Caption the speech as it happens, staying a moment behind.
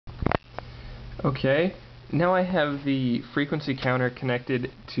Okay, now I have the frequency counter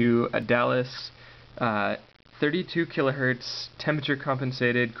connected to a Dallas 32 kilohertz temperature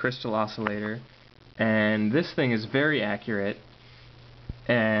compensated crystal oscillator, and this thing is very accurate.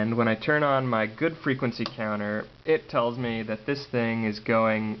 And when I turn on my good frequency counter, it tells me that this thing is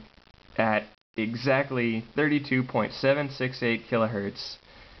going at exactly 32.768 kilohertz.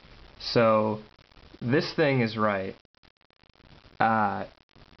 So this thing is right.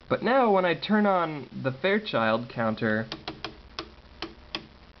 But now when I turn on the Fairchild counter,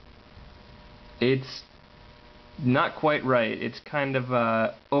 it's not quite right. It's kind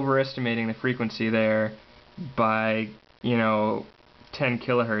of overestimating the frequency there by, 10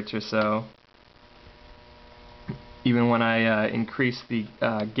 kilohertz or so. Even when I increase the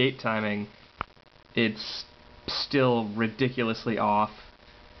gate timing, it's still ridiculously off.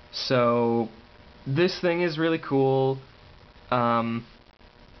 So this thing is really cool,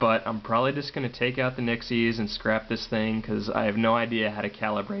 but I'm probably just going to take out the Nixies and scrap this thing because I have no idea how to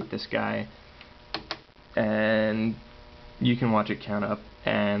calibrate this guy. And you can watch it count up,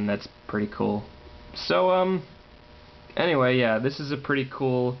 and that's pretty cool. So, anyway, yeah, this is a pretty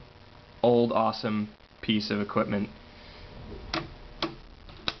cool, old, awesome piece of equipment.